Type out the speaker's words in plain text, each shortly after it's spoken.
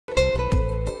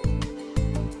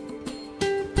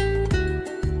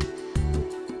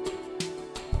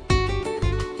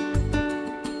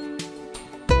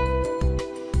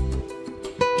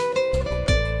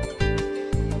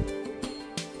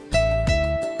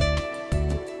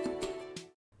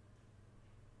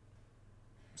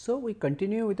So, we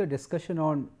continue with a discussion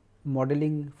on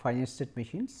modeling finite state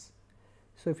machines.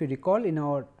 So, if you recall, in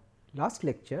our last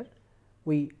lecture,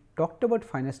 we talked about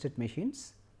finite state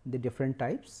machines, the different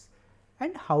types,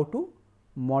 and how to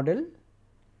model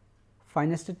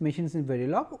finite state machines in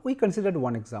Verilog. We considered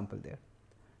one example there.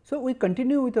 So, we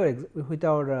continue with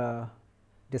our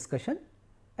discussion,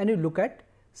 and we look at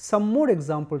some more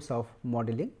examples of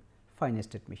modeling finite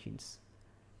state machines.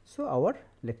 So, our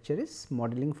lecture is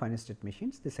modeling finite state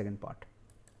machines, the second part.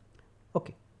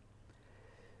 Okay.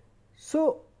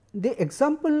 So, the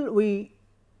example we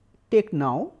take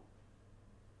now,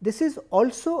 this is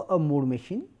also a Moore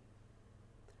machine.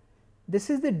 This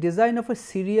is the design of a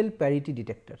serial parity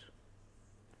detector.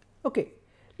 Okay.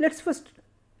 Let us first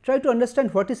try to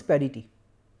understand what is parity.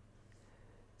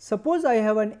 Suppose I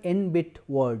have an n bit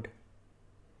word.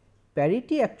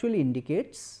 Parity actually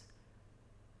indicates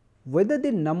whether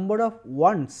the number of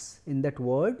ones in that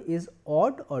word is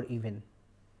odd or even.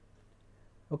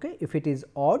 Okay. If it is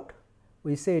odd,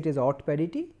 we say it is odd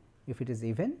parity. If it is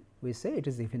even, we say it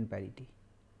is even parity.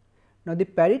 Now, the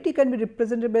parity can be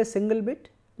represented by a single bit.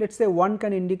 Let us say 1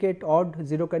 can indicate odd,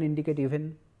 0 can indicate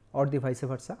even, or the vice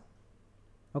versa.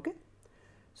 Okay.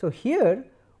 So, here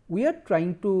we are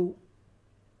trying to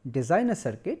design a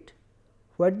circuit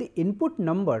where the input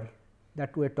number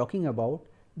that we are talking about,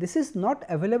 this is not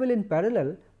available in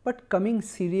parallel, but coming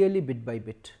serially bit by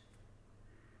bit.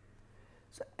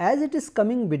 So, as it is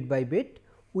coming bit by bit,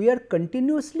 we are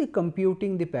continuously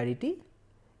computing the parity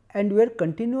and we are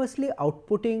continuously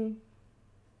outputting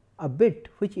a bit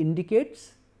which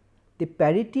indicates the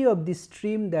parity of the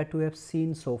stream that we have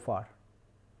seen so far.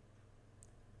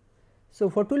 So,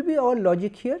 what will be our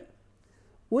logic here?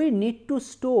 We need to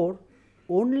store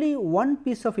only one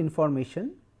piece of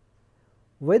information,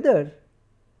 whether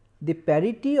the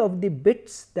parity of the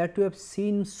bits that we have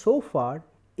seen so far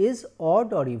is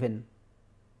odd or even.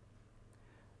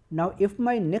 Now, if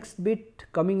my next bit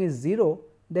coming is 0,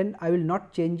 then I will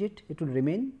not change it, it will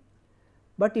remain,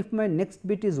 but if my next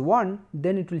bit is 1,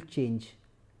 then it will change.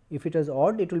 If it was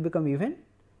odd, it will become even,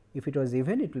 if it was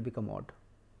even, it will become odd.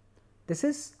 This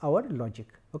is our logic.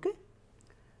 Okay.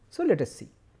 So, let us see.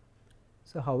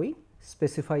 So, how we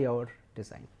specify our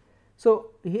design.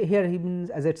 So, here he means,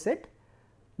 as I said,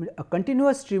 a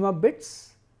continuous stream of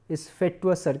bits is fed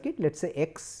to a circuit, let us say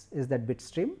x is that bit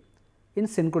stream, in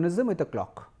synchronism with a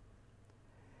clock.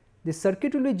 The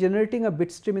circuit will be generating a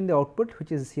bit stream in the output,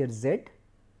 which is here z,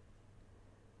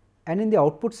 and in the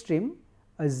output stream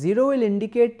a 0 will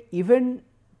indicate even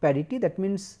parity, that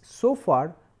means so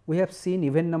far we have seen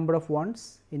even number of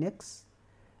ones in x,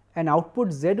 and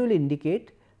output z will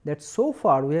indicate that so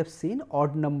far we have seen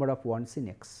odd number of ones in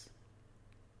x.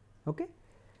 Okay.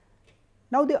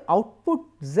 Now, the output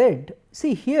z,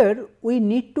 see here we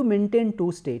need to maintain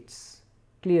two states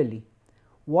clearly,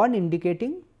 one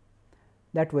indicating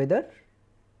that whether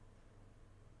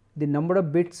the number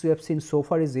of bits we have seen so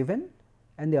far is even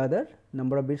and the other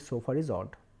number of bits so far is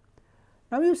odd.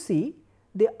 Now, you see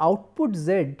the output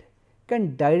z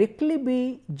can directly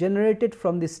be generated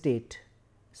from the state.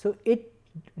 So, it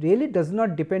really does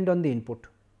not depend on the input.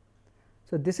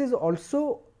 So, this is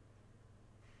also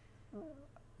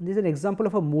this is an example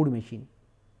of a Moore machine.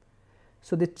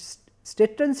 So, the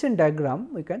state transition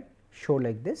diagram we can show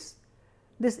like this.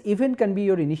 This even can be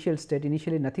your initial state,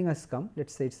 initially nothing has come, let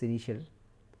us say it is initial.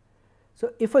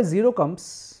 So, if a 0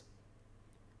 comes,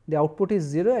 the output is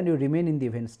 0 and you remain in the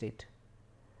even state.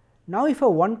 Now, if a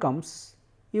 1 comes,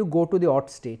 you go to the odd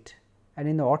state, and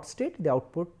in the odd state the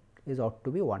output is ought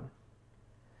to be 1.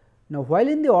 Now, while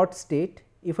in the odd state,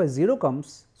 if a 0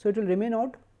 comes, so it will remain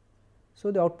odd.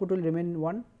 So, the output will remain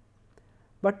 1,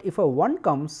 but if a 1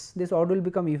 comes, this odd will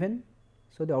become even.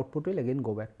 So, the output will again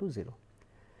go back to 0.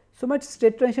 So, my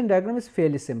state transition diagram is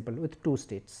fairly simple with two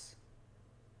states.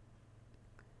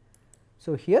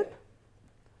 So, here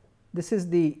this is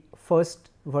the first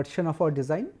version of our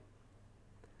design,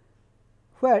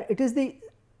 where it is the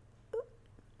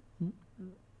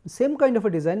same kind of a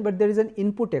design, but there is an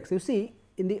input x. You see,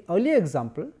 in the earlier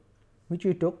example which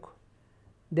we took,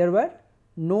 there were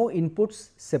no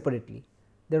inputs separately.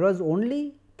 There was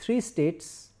only 3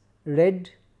 states, red,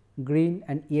 green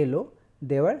and yellow,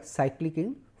 they were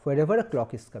cycling wherever a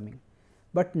clock is coming.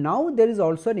 But now there is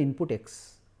also an input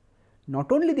x.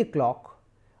 Not only the clock,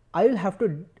 I will have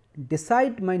to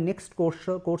decide my next course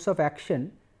of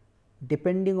action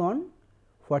depending on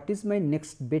what is my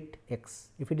next bit x.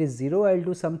 If it is 0, I will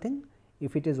do something,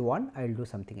 if it is 1, I will do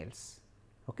something else.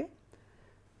 Okay.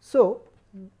 So,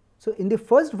 in the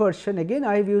first version again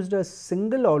I have used a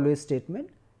single always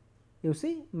statement. You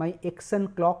see my x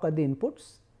and clock are the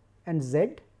inputs and z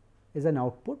is an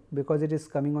output, because it is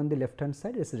coming on the left hand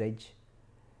side, it is reg,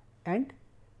 and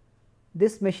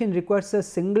this machine requires a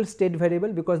single state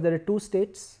variable because there are two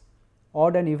states,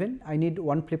 odd and even. I need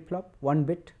one flip flop, one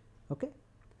bit. Okay.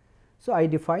 So, I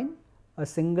define a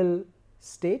single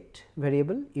state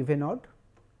variable even odd,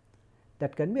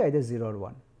 that can be either 0 or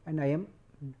 1, and I am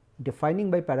defining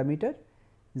by parameter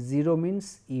 0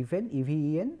 means even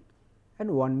EVEN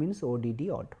and 1 means ODD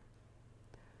odd.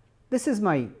 This is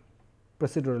my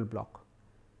procedural block.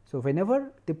 So,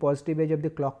 whenever the positive edge of the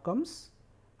clock comes,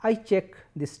 I check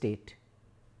the state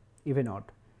even odd.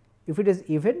 If it is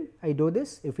even, I do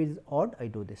this, if it is odd, I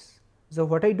do this. So,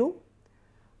 what I do?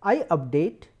 I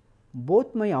update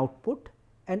both my output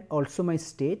and also my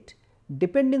state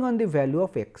depending on the value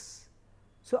of x.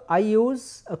 So, I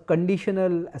use a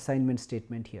conditional assignment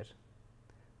statement here.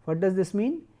 What does this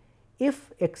mean?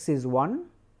 If x is 1,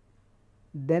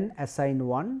 then assign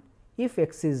 1, if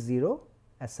x is 0,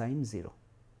 assign 0.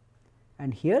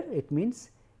 And here it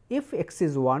means if x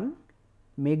is 1,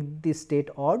 make the state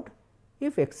odd,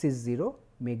 if x is 0,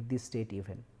 make the state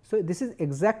even. So, this is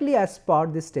exactly as per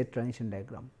the state transition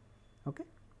diagram. Okay.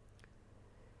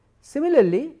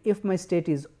 Similarly, if my state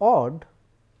is odd,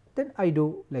 then I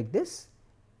do like this.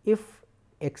 If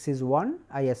x is 1,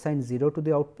 I assign 0 to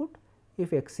the output,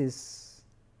 if x is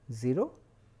 0,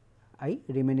 I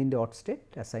remain in the odd state,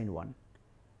 assign 1,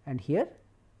 and here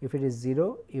if it is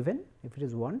 0 even, if it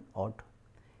is 1 odd.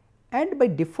 And by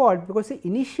default, because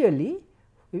initially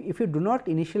if you do not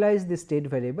initialize the state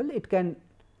variable, it can,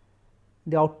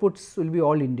 the outputs will be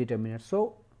all indeterminate.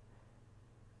 So,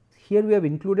 here we have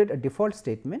included a default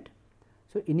statement.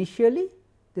 So, initially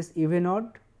this even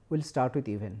odd will start with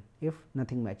even if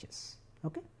nothing matches.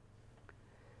 Okay.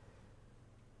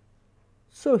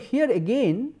 So, here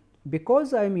again,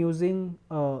 because I am using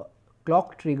a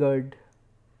clock triggered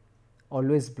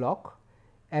always block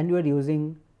and you are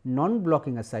using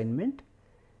non-blocking assignment,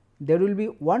 there will be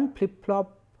one flip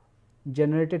flop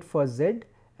generated for z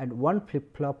and one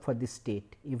flip flop for the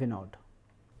state even odd.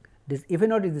 This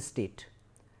even odd is the state.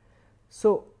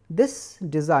 So, this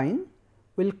design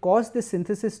will cause the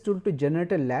synthesis tool to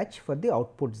generate a latch for the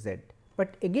output z.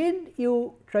 But again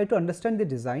you try to understand the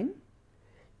design.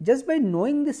 Just by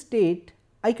knowing the state,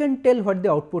 I can tell what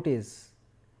the output is.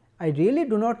 I really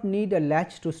do not need a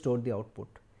latch to store the output.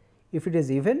 If it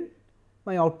is even,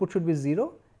 my output should be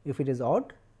 0. If it is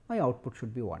odd, my output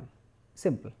should be 1.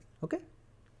 Simple. Okay?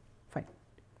 Fine.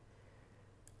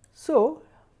 So,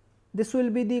 this will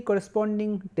be the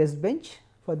corresponding test bench.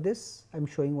 For this, I am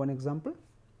showing one example.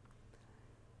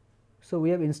 So,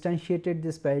 we have instantiated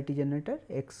this parity generator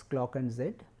x, clock and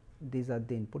z. These are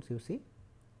the inputs you see,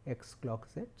 x, clock,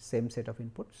 z, same set of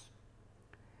inputs.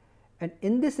 And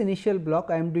in this initial block,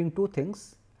 I am doing two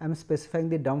things. I am specifying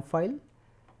the dump file,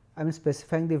 I am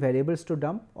specifying the variables to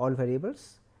dump, all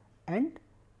variables, and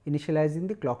initializing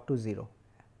the clock to 0.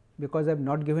 Because I have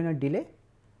not given a delay,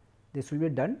 this will be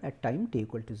done at time t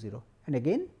equal to 0. And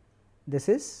again, this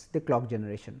is the clock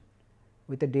generation.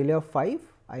 With a delay of 5,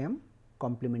 I am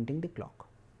complementing the clock.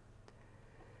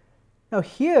 Now,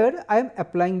 here I am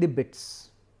applying the bits.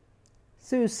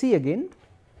 So, you see again,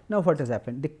 now what has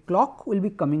happened? The clock will be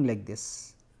coming like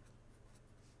this.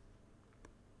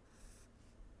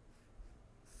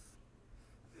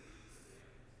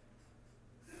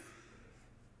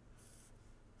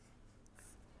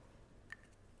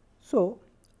 So,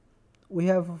 we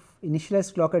have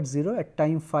initialized clock at 0, at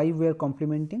time 5 we are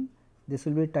complementing, this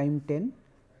will be time 10,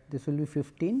 this will be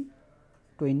 15,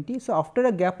 20. So, after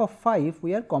a gap of 5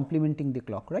 we are complementing the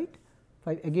clock, right.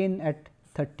 5 again at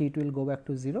 30 it will go back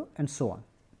to 0 and so on.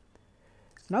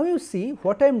 Now, you see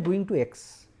what I am doing to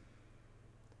x.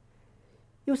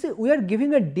 You see we are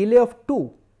giving a delay of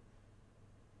 2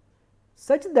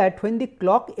 such that when the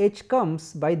clock edge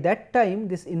comes, by that time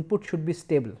this input should be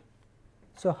stable.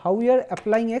 So, how we are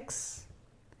applying x?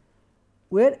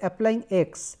 We are applying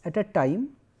x at a time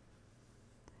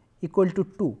equal to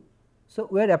 2. So,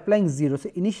 we are applying 0. So,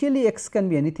 initially x can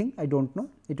be anything, I do not know,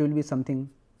 it will be something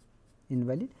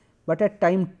invalid, but at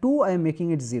time 2 I am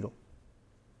making it 0.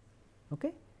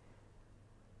 Okay.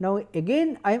 Now,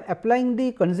 again I am applying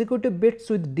the consecutive bits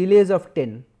with delays of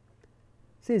 10,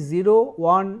 say 0,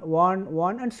 1, 1,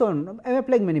 1 and so on, I am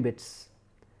applying many bits,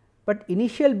 but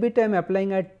initial bit I am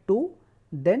applying at 2,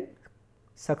 then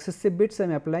successive bits I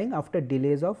am applying after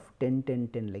delays of 10, 10,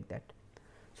 10 like that.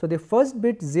 So, the first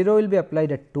bit 0 will be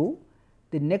applied at 2,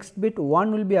 the next bit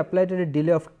 1 will be applied at a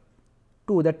delay of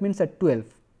 2, that means at 12.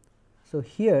 So,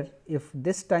 here if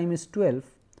this time is 12,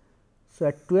 so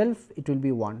at 12 it will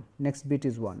be 1, next bit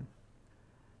is 1,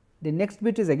 the next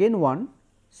bit is again 1.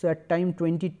 So, at time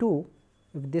 22,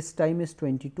 if this time is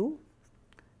 22,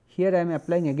 here I am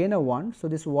applying again a 1. So,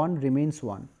 this 1 remains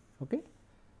 1. Okay.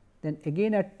 Then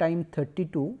again at time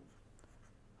 32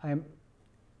 I am,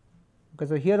 because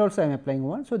so here also I am applying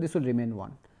 1. So, this will remain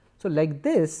 1. So, like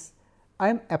this I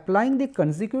am applying the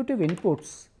consecutive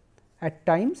inputs at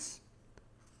times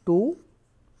 2,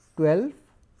 12,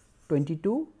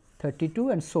 22, 32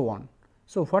 and so on.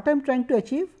 So, what I am trying to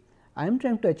achieve? I am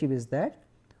trying to achieve is that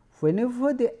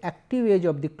whenever the active edge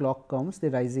of the clock comes,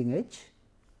 the rising edge,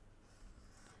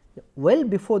 well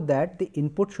before that the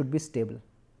input should be stable,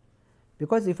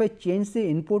 because if I change the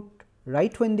input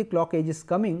right when the clock edge is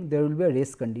coming, there will be a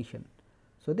race condition.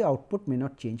 So, the output may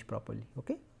not change properly.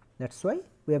 Okay. That is why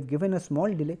we have given a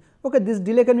small delay. Okay, this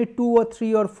delay can be 2 or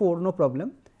 3 or 4, no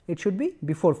problem, it should be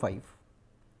before 5.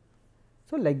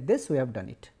 So, like this we have done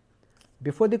it.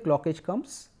 Before the clock edge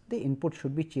comes, the input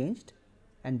should be changed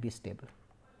and be stable.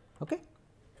 Okay.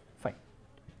 Fine.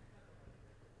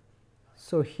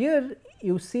 So, here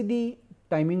you see the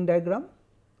timing diagram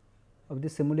of the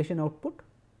simulation output.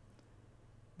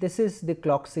 This is the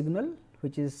clock signal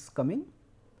which is coming,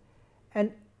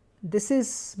 and this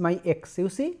is my x. You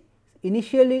see,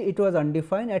 initially it was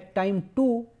undefined, at time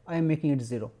 2 I am making it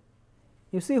 0.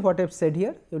 You see what I have said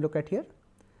here, you look at here.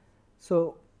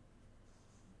 So,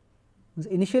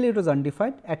 initially it was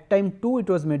undefined, at time 2 it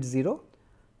was made 0.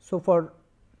 So, for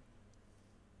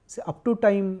say up to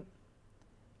time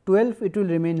 12 it will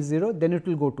remain 0, then it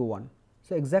will go to 1.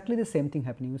 So, exactly the same thing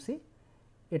happening, you see,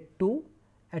 at 2,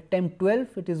 at time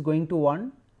 12 it is going to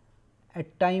 1,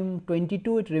 at time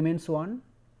 22 it remains 1,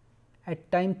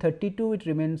 at time 32 it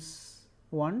remains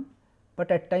 1,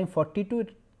 but at time 42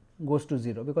 it goes to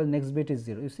 0, because next bit is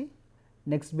 0. You see,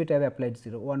 next bit I have applied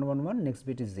 0, 1 1 1, next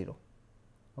bit is 0.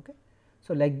 Okay.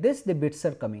 So, like this the bits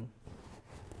are coming,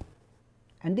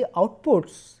 and the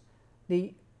outputs,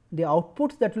 the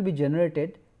outputs that will be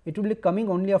generated, it will be coming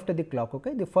only after the clock.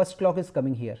 Okay. The first clock is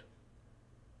coming here,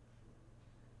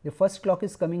 the first clock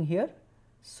is coming here.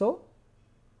 So,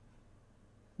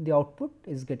 the output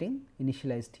is getting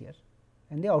initialized here,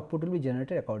 and the output will be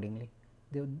generated accordingly.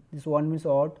 This one means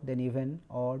odd, then even,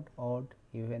 odd, odd,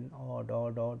 even, odd,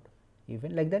 odd, odd,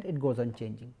 even, like that it goes on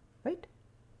changing, right.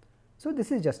 So,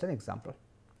 this is just an example.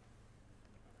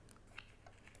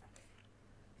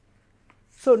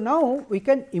 So, now we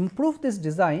can improve this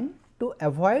design to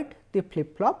avoid the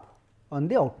flip flop on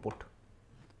the output.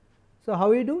 So, how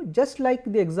we do? Just like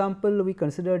the example we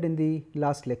considered in the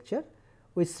last lecture,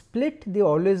 we split the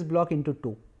always block into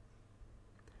 2.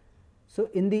 So,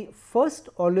 in the first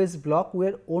always block we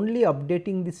are only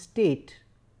updating the state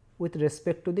with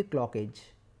respect to the clock edge.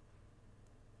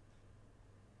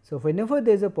 So, whenever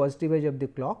there is a positive edge of the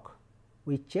clock,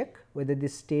 we check whether the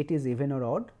state is even or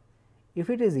odd. If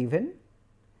it is even,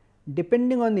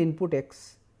 depending on the input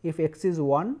x, if x is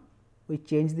 1, we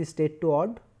change the state to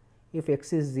odd, if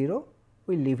x is 0,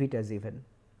 we leave it as even.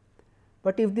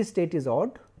 But if the state is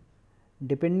odd,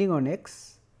 depending on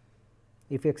x,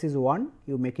 if x is 1,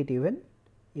 you make it even,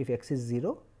 if x is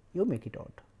 0, you make it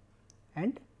odd,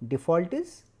 and default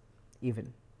is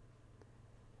even.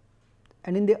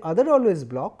 And in the other always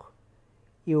block,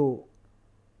 you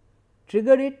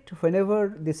trigger it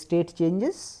whenever the state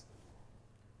changes,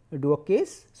 you do a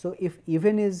case. So, if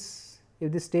even is,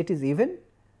 if the state is even,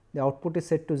 the output is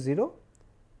set to 0,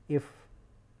 if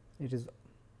it is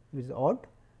odd,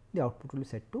 the output will be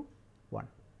set to 1,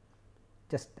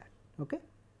 just that. Okay.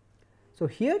 So,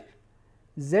 here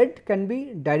Z can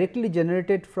be directly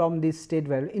generated from the state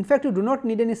value. In fact, you do not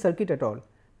need any circuit at all.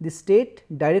 The state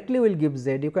directly will give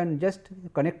Z. You can just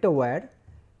connect a wire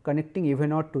connecting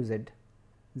even odd to Z.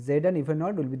 Z and even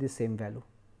odd will be the same value.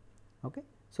 Okay.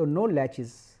 So, no latch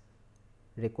is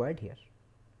required here.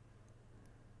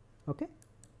 Okay.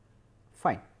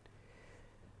 Fine.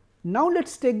 Now, let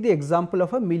us take the example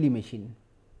of a milli machine.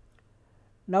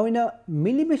 Now, in a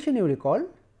milli machine, you recall,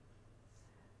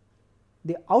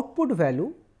 the output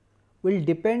value will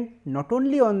depend not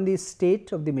only on the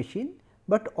state of the machine,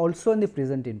 but also on the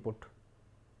present input,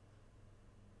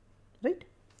 right.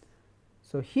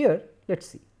 So, here let us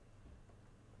see.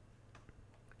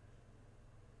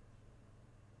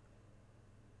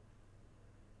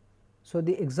 So,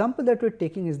 the example that we are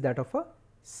taking is that of a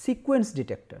sequence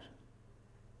detector.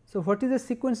 So, what is a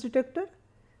sequence detector?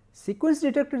 Sequence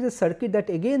detector is a circuit that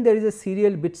again there is a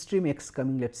serial bit stream x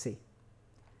coming, let us say,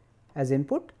 as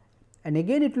input, and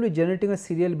again it will be generating a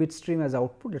serial bit stream as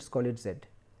output, let us call it Z.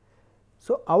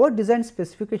 So, our design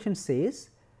specification says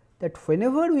that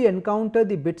whenever we encounter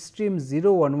the bit stream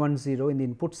 0 1 1 0 in the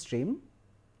input stream,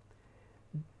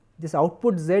 this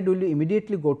output Z will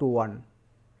immediately go to 1,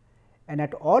 and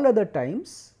at all other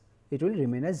times it will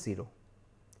remain as 0.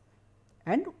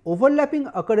 and overlapping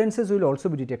occurrences will also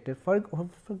be detected. For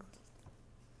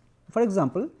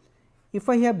example, if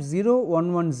I have 0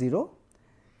 1 1 0,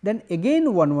 then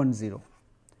again 1 1 0,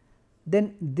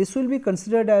 then this will be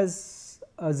considered as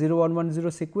a 0 1 1 0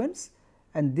 sequence,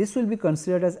 and this will be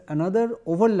considered as another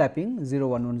overlapping 0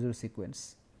 1 1 0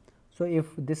 sequence. So, if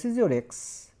this is your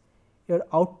x, your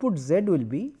output z will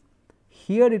be,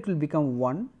 here it will become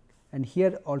 1 and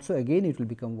here also again it will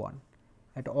become 1.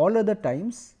 At all other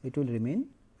times it will remain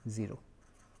 0,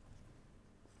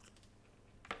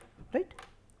 right.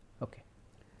 Okay.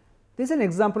 This is an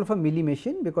example of a Mealy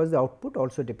machine, because the output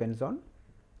also depends on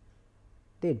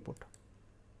the input.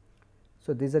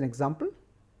 So, this is an example,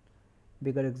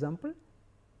 bigger example.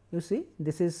 You see,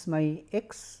 this is my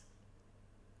x,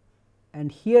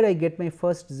 and here I get my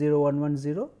first 0 1 1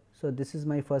 0. So, this is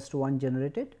my first 1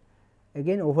 generated,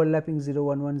 again overlapping 0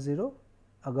 1 1 0,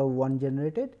 again 1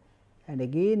 generated, and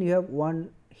again you have 1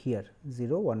 here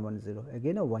 0 1 1 0,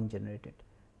 again a 1 generated.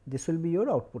 This will be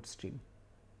your output stream,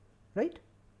 right.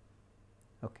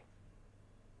 Okay.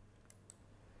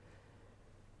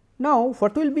 Now,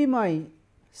 what will be my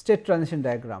state transition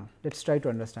diagram? Let us try to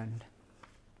understand.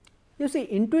 You see,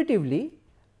 intuitively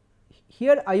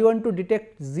here I want to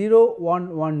detect 0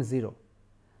 1 1 0.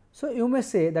 So, you may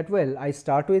say that, well, I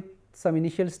start with some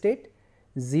initial state,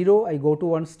 0 I go to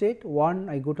one state, 1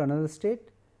 I go to another state,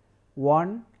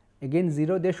 1 again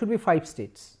 0, there should be 5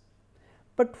 states.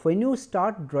 But when you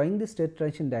start drawing the state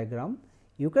transition diagram,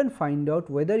 you can find out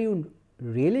whether you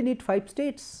really need 5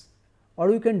 states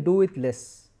or you can do with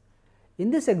less.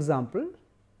 In this example,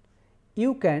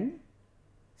 you can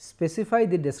specify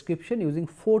the description using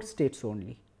 4 states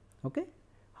only. Okay.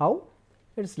 How?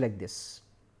 It is like this.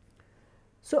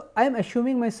 So, I am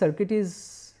assuming my circuit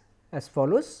is as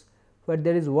follows, where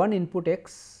there is one input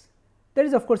x, there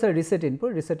is of course a reset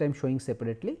input, reset I am showing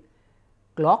separately,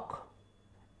 clock,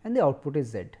 and the output is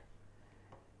z.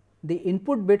 The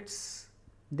input bits,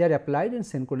 they are applied in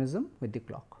synchronism with the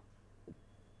clock.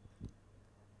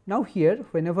 Now, here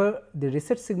whenever the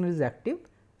reset signal is active,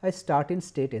 I start in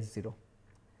state S0.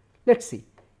 Let us see,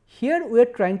 here we are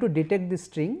trying to detect the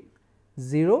string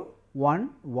 0 1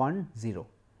 1 0,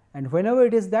 and whenever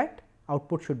it is that,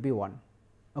 output should be 1.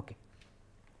 Okay.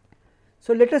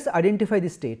 So, let us identify the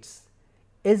states.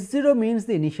 S0 means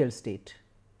the initial state.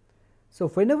 So,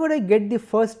 whenever I get the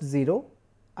first 0,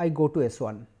 I go to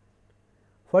S1.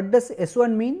 What does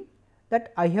S1 mean?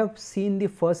 That I have seen the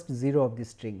first 0 of the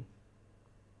string.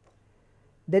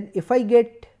 Then if I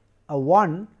get a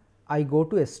 1, I go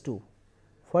to S2.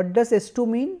 What does S2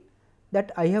 mean?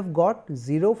 That I have got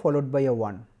 0 followed by a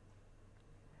 1.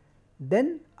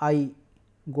 Then I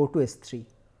go to S3.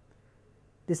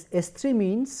 This S3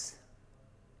 means,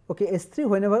 okay, S3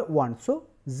 whenever 1. So,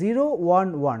 0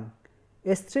 1 1,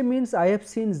 S3 means I have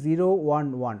seen 0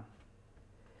 1 1.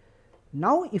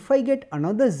 Now, if I get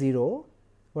another 0,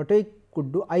 what I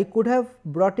could do? I could have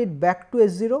brought it back to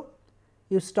S0.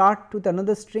 You start with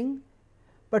another string,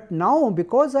 but now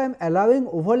because I am allowing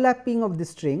overlapping of the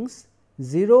strings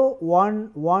 0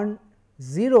 1 1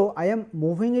 0, I am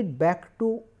moving it back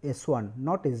to S1,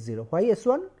 not S0. Why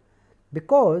S1?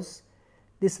 Because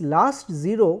this last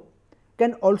 0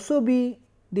 can also be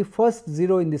the first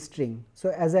 0 in the string.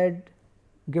 So, as I had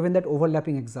given that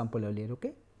overlapping example earlier,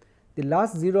 okay. The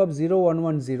last 0 of 0 1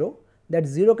 1 0, that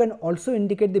 0 can also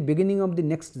indicate the beginning of the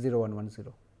next 0 1 1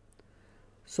 0.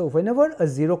 So, whenever a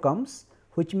 0 comes,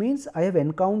 which means I have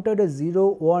encountered a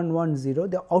 0 1 1 0,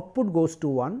 the output goes to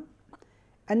 1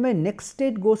 and my next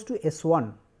state goes to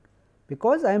S1,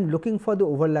 because I am looking for the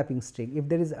overlapping string. If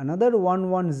there is another 1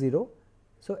 1 0,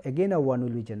 so again a 1 will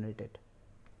be generated,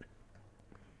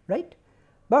 right.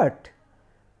 But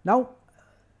now,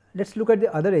 let us look at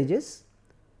the other edges.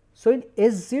 So, in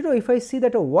S0, if I see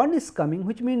that a 1 is coming,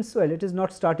 which means, well, it is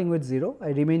not starting with 0, I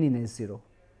remain in S0,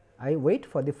 I wait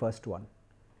for the first one.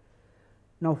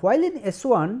 Now, while in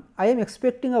S1, I am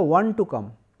expecting a 1 to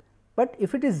come, but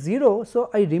if it is 0, so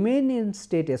I remain in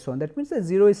state S1, that means the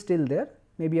 0 is still there,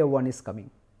 maybe a 1 is coming.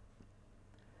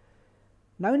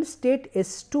 Now, in state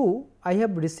S2, I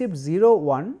have received 0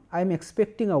 1, I am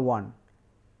expecting a 1,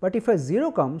 but if a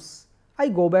 0 comes, I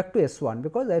go back to S1,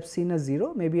 because I have seen a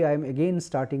 0, maybe I am again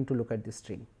starting to look at the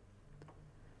string.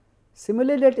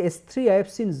 Similarly, at S3, I have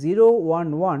seen 0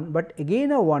 1 1, but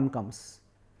again a 1 comes.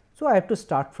 So, I have to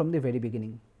start from the very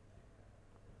beginning.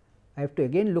 I have to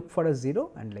again look for a 0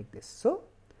 and like this. So,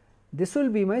 this will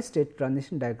be my state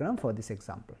transition diagram for this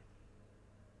example,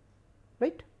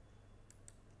 right.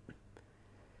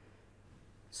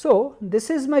 So, this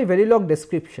is my Verilog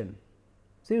description.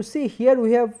 So, you see here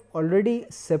we have already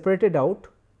separated out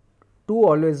 2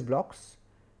 always blocks.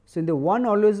 So, in the one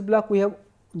always block we have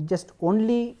just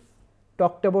only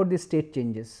talked about the state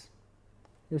changes.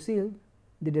 You see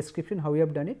the description how we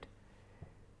have done it.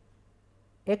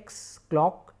 X,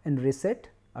 clock and reset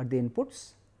are the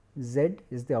inputs, Z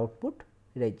is the output,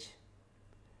 reg.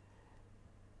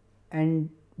 And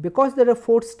because there are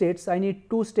 4 states, I need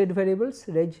 2 state variables,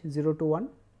 reg 0 to 1.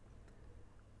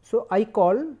 So, I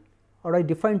call or I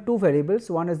define 2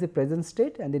 variables, one as the present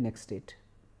state and the next state,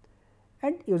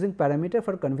 and using parameter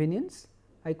for convenience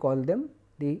I call them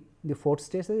the 4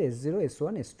 states as S0,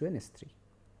 S1, S2 and S3.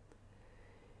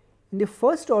 In the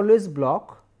first always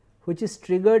block, which is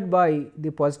triggered by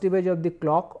the positive edge of the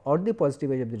clock or the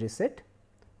positive edge of the reset,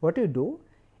 what you do?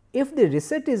 If the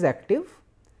reset is active,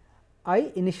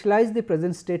 I initialize the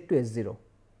present state to S0,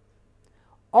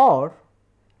 or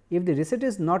if the reset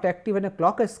is not active and a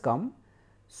clock has come,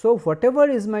 so whatever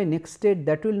is my next state,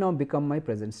 that will now become my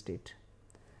present state.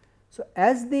 So,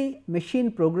 as the machine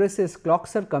progresses,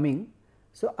 clocks are coming.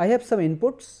 So, I have some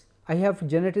inputs, I have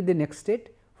generated the next state.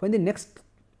 When the next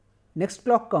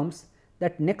clock comes,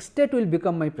 that next state will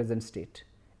become my present state.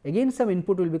 Again some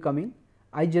input will be coming,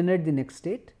 I generate the next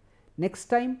state. Next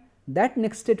time that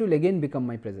next state will again become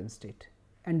my present state,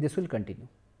 and this will continue.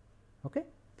 Okay.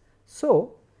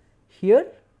 So,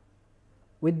 here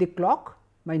with the clock,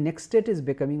 my next state is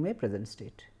becoming my present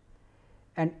state,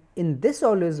 and in this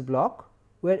always block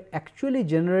we are actually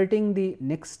generating the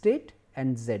next state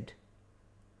and Z.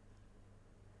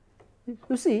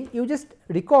 You see, you just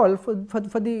recall for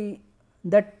the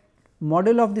that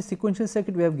model of the sequential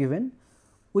circuit we have given,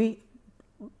 we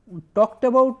talked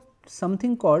about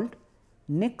something called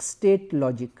next state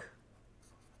logic,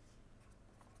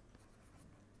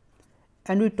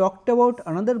 and we talked about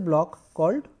another block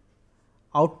called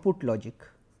output logic.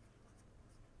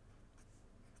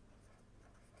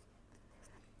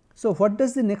 So, what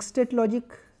does the next state logic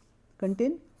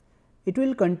contain? It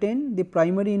will contain the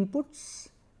primary inputs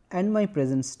and my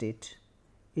present state.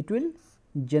 It will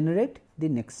generate the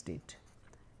next state,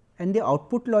 and the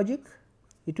output logic,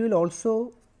 it will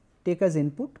also take as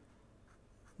input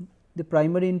the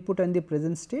primary input and the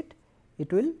present state.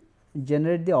 It will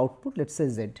generate the output, let us say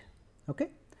Z. Okay.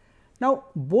 Now,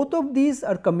 both of these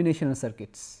are combinational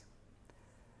circuits.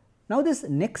 Now, this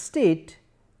next state,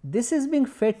 this is being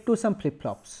fed to some flip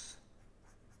flops.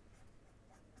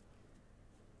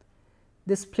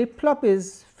 This flip flop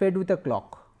is fed with a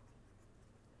clock,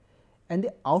 and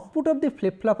the output of the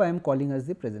flip flop I am calling as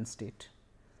the present state.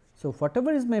 So,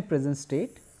 whatever is my present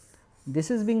state, this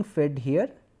is being fed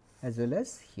here as well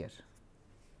as here,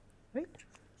 right.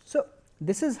 So,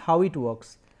 this is how it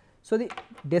works. So, the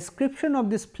description of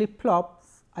this flip flop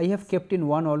I have kept in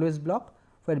one always block,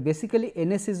 where basically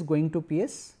NS is going to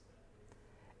PS,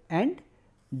 and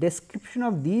description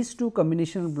of these two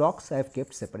combinational blocks I have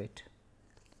kept separate.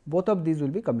 Both of these will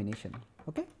be combinational.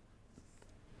 Okay.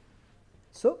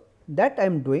 So, that I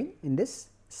am doing in this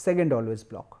second always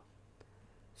block.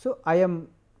 So, I am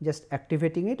just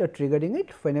activating it or triggering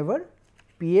it whenever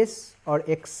PS or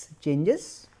X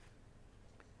changes.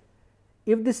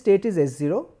 If the state is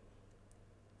S0,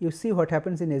 you see what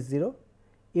happens in S0.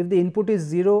 If the input is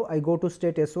 0, I go to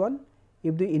state S1.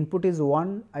 If the input is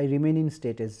 1, I remain in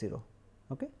state S0.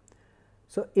 Okay.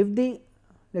 So, if the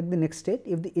next state,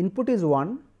 if the input is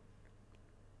 1,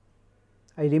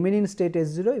 I remain in state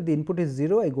S0. If the input is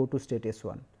 0, I go to state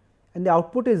S1, and the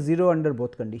output is 0 under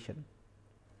both condition.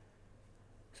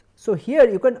 So, here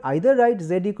you can either write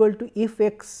Z equal to if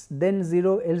X then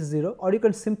 0 else 0, or you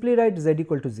can simply write Z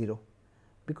equal to 0,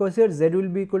 because here Z will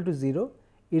be equal to 0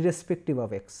 irrespective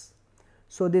of X.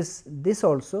 So, this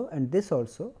also and this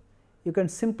also you can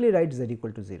simply write Z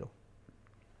equal to 0.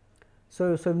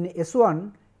 So, in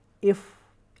S1, if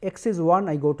X is 1,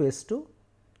 I go to S2,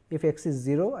 if X is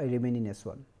 0, I remain in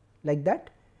S1, like that.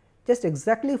 Just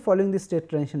exactly following the state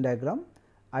transition diagram,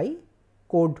 I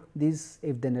code these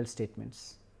if then else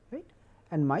statements, right,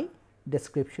 and my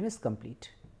description is complete.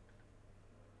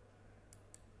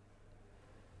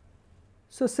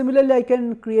 So, similarly, I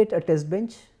can create a test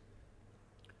bench.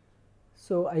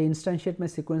 So, I instantiate my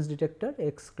sequence detector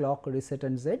X, clock, reset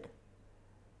and Z.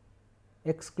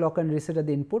 X, clock and reset are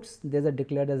the inputs, these are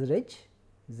declared as reg,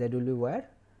 Z will be wire.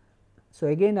 So,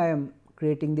 again I am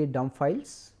creating the dump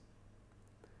files,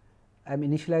 I am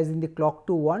initializing the clock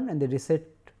to 1 and the reset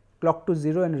clock to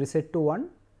 0 and reset to 1.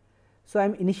 So, I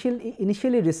am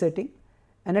initially resetting,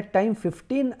 and at time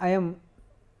 15 I am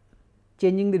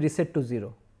changing the reset to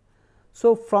 0.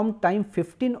 So, from time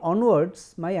 15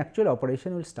 onwards my actual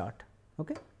operation will start,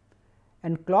 okay.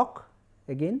 And clock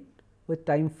again with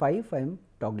time 5 I am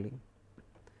toggling.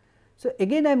 So,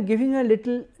 again I am giving a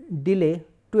little delay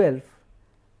 12,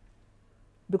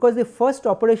 because the first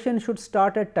operation should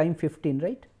start at time 15,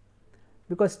 right,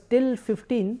 because till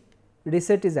 15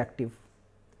 reset is active,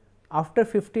 after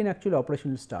 15 actual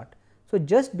operation will start. So,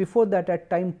 just before that at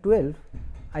time 12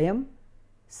 I am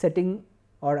setting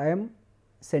or I am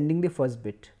sending the first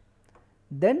bit,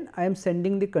 then I am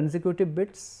sending the consecutive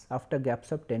bits after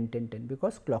gaps of 10, 10, 10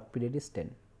 because clock period is 10.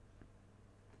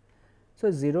 So,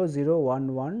 0, 0,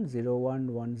 1, 1, 0,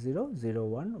 1, 1, 0, 0,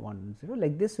 1, 1, 0,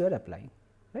 like this we are applying,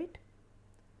 right.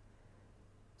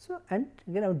 So, and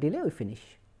again our delay we finish.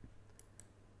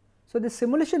 So, the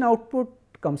simulation output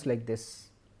comes like this.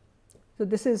 So,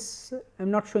 this is I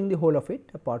am not showing the whole of it,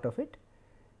 a part of it.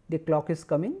 The clock is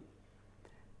coming,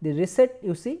 the reset,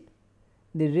 you see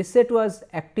the reset was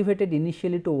activated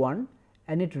initially to 1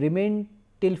 and it remained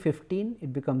till 15,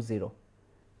 it becomes 0.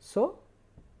 So,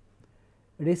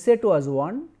 reset was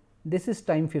 1, this is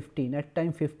time 15, at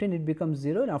time 15 it becomes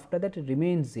 0 and after that it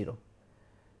remains 0.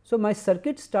 So, my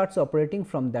circuit starts operating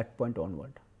from that point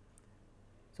onward.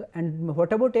 So, and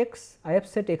what about x? I have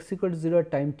set x equal to 0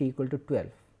 at time t equal to 12.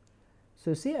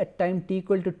 So, see at time t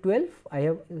equal to 12 I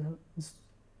have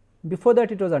before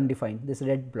that it was undefined, this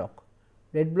red block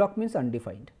means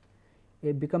undefined,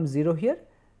 it becomes 0 here,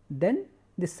 then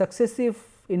the successive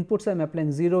inputs I am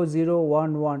applying 0, 0,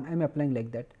 1, 1, I am applying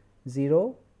like that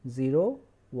 0, 0,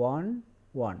 1,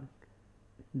 1,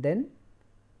 then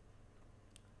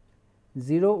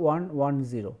 0, 1, 1,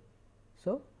 0.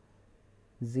 So,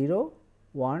 0,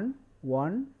 1,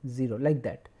 1, 0 like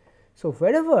that. So,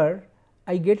 wherever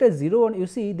I get a 0, 1, you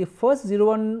see the first 0,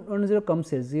 1, 1, 0 comes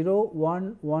here 0,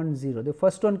 1, 1, 0, the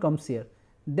first one comes here,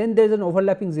 then there is an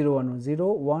overlapping 0, 1, 1,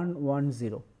 0, 1, 1,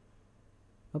 0.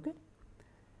 Okay.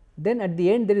 Then at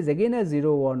the end there is again a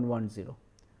 0, 1, 1, 0.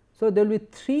 So, there will be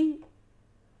 3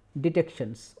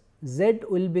 detections, Z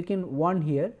will become 1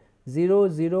 here, 0,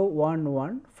 0, 1,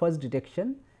 1 first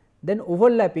detection, then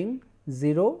overlapping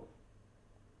 0,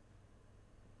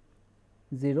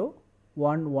 0,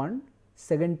 1, 1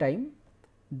 second time,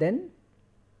 then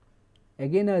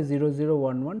again a 0, 0,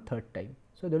 1, 1 third time.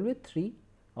 So, there will be 3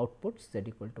 outputs Z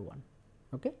equal to 1.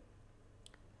 Okay.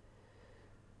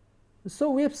 So,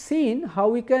 we have seen how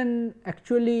we can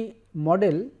actually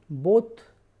model both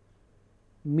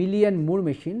Mealy and Moore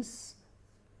machines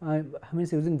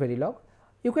means using Verilog.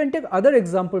 You can take other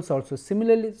examples also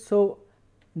similarly. So,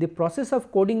 the process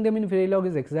of coding them in Verilog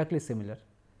is exactly similar.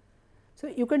 So,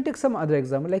 you can take some other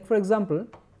example, like for example,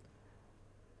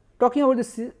 talking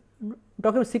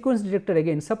about sequence detector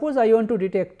again. Suppose I want to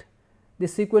detect the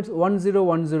sequence 1 0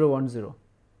 1 0 1 0.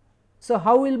 So,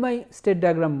 how will my state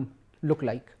diagram look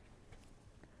like?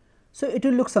 So, it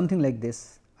will look something like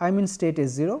this. I am in state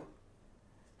S0.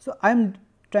 So, I am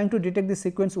trying to detect the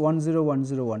sequence 1 0 1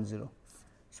 0 1 0.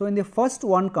 So, when the first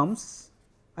one comes,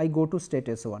 I go to state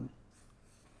S1.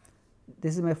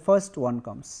 This is my first one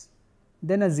comes.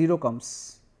 Then a 0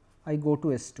 comes, I go to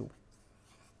S2.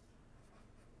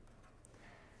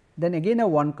 Then again a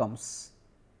 1 comes,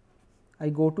 I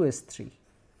go to S3.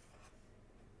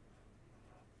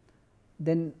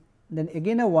 Then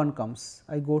again a 1 comes,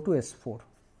 I go to S4.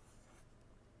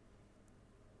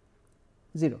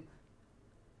 0,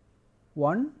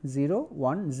 1 0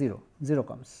 1 0, 0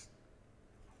 comes.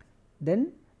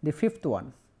 Then the fifth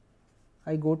one,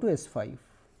 I go to S5.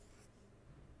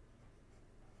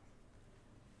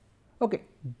 Okay.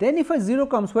 Then if a 0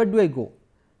 comes, where do I go?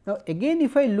 Now, again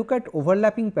if I look at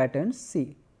overlapping patterns,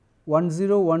 see 1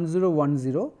 0 1 0 1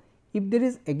 0, if there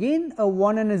is again a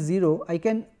 1 and a 0, I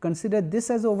can consider this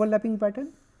as overlapping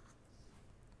pattern,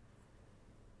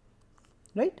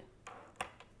 right.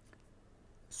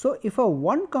 So, if a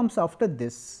 1 comes after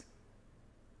this,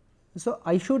 so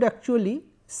I should actually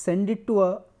send it to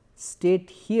a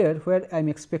state here where I am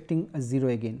expecting a 0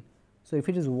 again. So, if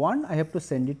it is 1, I have to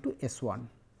send it to S1.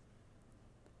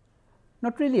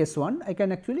 Not really S1, I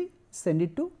can actually send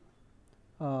it to,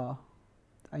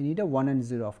 I need a 1 and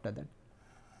 0 after that,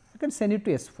 I can send it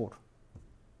to S4.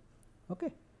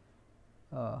 Okay.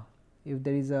 If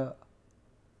there is a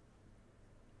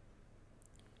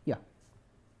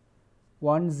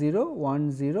 1 0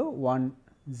 1 0 1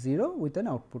 0 with an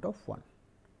output of 1.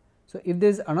 So, if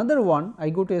there is another 1, I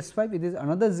go to S5, if there is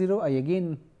another 0, I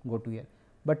again go to here.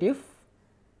 But if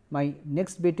my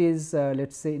next bit is let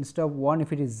us say instead of 1,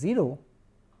 if it is 0,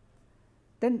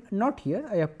 then not here,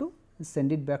 I have to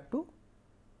send it back to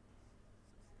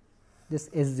this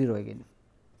S0 again,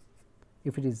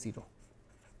 if it is 0.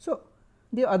 So,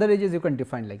 the other edges you can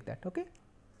define like that. Okay.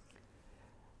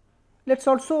 Let us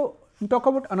also talk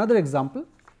about another example.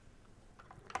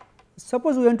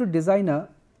 Suppose we want to design a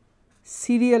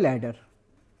serial adder.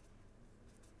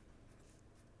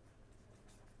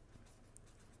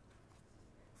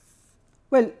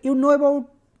 Well, you know about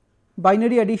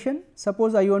binary addition.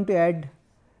 Suppose I want to add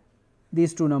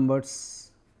these two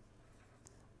numbers.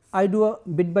 I do a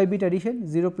bit by bit addition.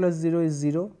 0 plus 0 is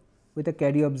 0 with a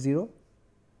carry of 0,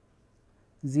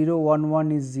 0 1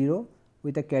 1 is 0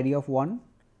 with a carry of 1,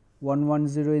 1 1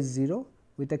 0 is 0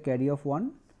 with a carry of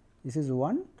 1, this is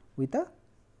 1 with a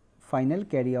final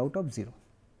carry out of 0.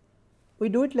 We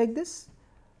do it like this.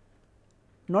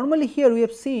 Normally here we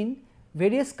have seen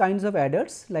various kinds of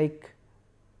adders like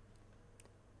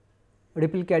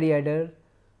ripple carry adder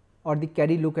or the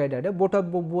carry look ahead adder, both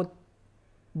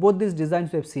these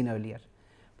designs we have seen earlier.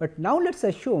 But now let us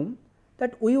assume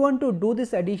that we want to do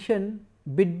this addition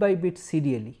bit by bit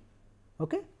serially.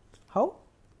 Okay? How?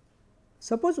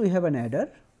 Suppose we have an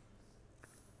adder,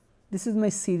 this is my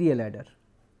serial adder.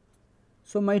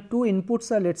 So, my two inputs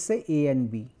are let us say A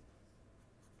and B.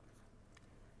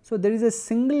 So, there is a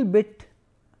single bit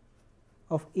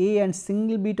of A and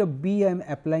single bit of B I am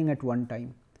applying at one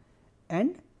time,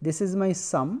 and this is my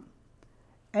sum,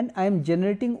 and I am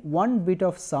generating one bit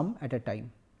of sum at a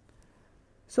time.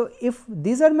 So, if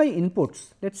these are my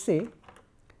inputs, let us say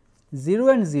 0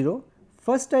 and 0,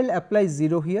 first I will apply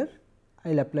 0 here, I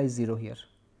will apply 0 here,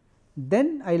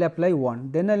 then I will apply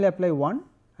 1, then I will apply 1,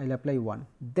 I will apply 1,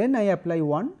 then I apply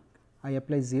 1, I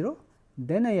apply 0,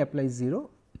 then I apply 0,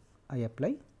 I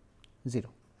apply 0.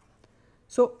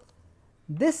 So,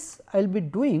 this I will be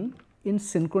doing in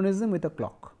synchronism with a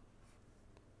clock,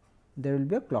 there will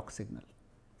be a clock signal.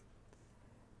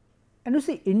 And you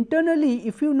see internally,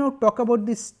 if you now talk about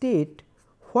the state,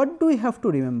 what do we have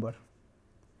to remember?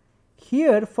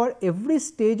 Here for every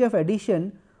stage of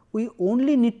addition, we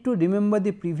only need to remember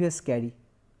the previous carry.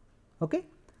 Okay?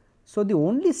 So, the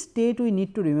only state we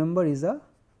need to remember is a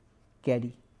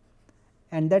carry,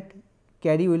 and that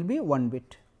carry will be 1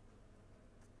 bit.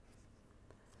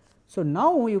 So,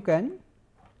 now you can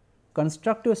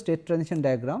construct your state transition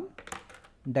diagram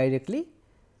directly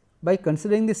by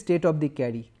considering the state of the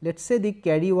carry. Let us say the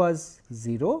carry was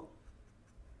 0,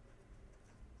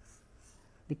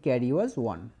 the carry was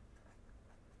 1.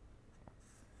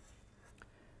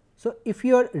 So, if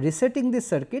you are resetting the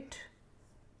circuit,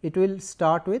 it will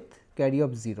start with carry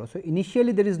of 0. So,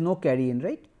 initially there is no carry in,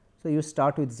 right. So, you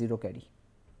start with 0 carry.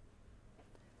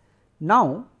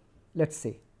 Now, let us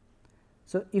say,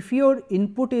 so if your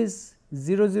input is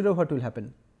 0 0, what will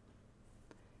happen?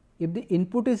 If the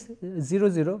input is 0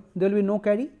 0, there will be no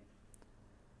carry.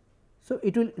 So,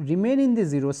 it will remain in the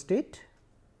 0 state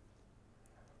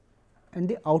and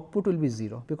the output will be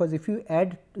 0, because if you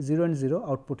add 0 and 0,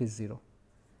 output is 0,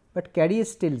 but carry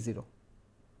is still 0.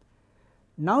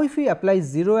 Now, if we apply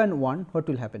 0 and 1, what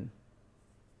will happen?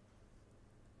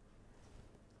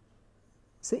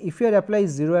 Say if you apply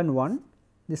 0 and 1,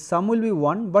 the sum will be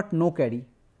 1, but no carry.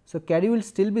 So, carry will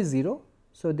still be 0.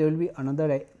 So, there will be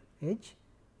another edge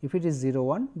if it is 0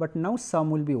 1, but now sum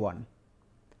will be 1.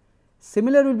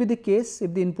 Similar will be the case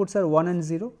if the inputs are 1 and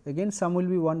 0, again sum will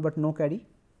be 1, but no carry.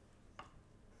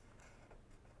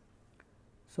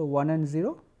 So, 1 and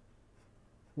 0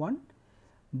 1,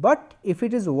 but if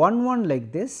it is 1 1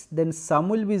 like this, then sum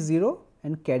will be 0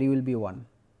 and carry will be 1.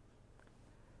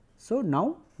 So,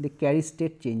 now the carry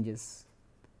state changes.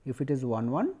 If it is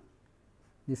 1 1,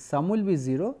 the sum will be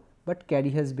 0, but carry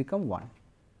has become 1.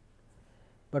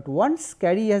 But once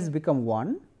carry has become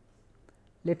 1,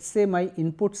 let us say my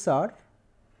inputs are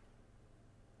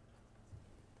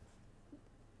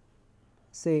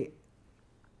say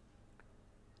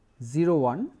 0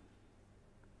 1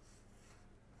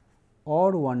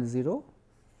 or 1 0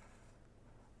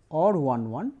 or 1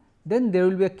 1, then there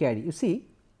will be a carry. You see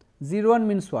 0 1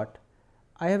 means what?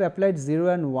 I have applied 0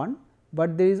 and 1,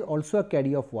 but there is also a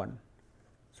carry of 1.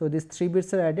 So, these 3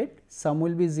 bits are added, sum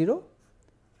will be 0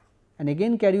 and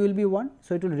again carry will be 1.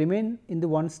 So, it will remain in the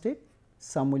 1 state,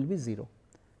 sum will be 0.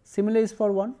 Similar is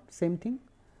for 1, same thing,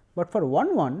 but for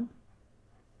 1 1,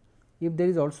 if there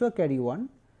is also a carry 1,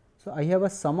 so I have a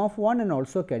sum of 1 and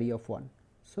also a carry of 1.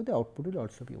 So, the output will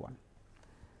also be 1.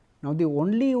 Now, the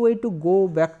only way to go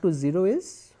back to 0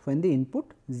 is when the input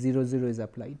 0 0 is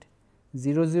applied.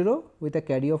 0 0 with a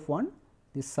carry of 1,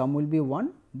 the sum will be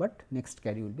 1, but next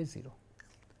carry will be 0.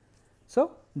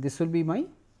 So, this will be my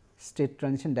state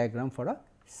transition diagram for a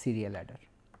serial adder.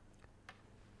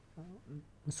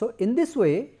 So, in this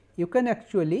way you can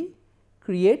actually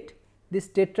create the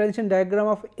state transition diagram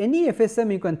of any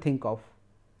FSM you can think of,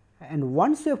 and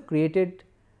once you have created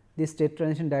the state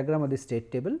transition diagram or the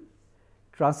state table,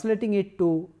 translating it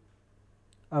to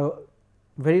a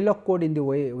Verilog code in the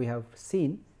way we have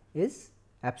seen is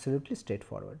absolutely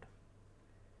straightforward.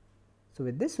 So,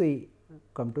 with this we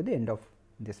come to the end of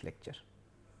this lecture.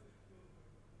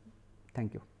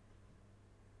 Thank you.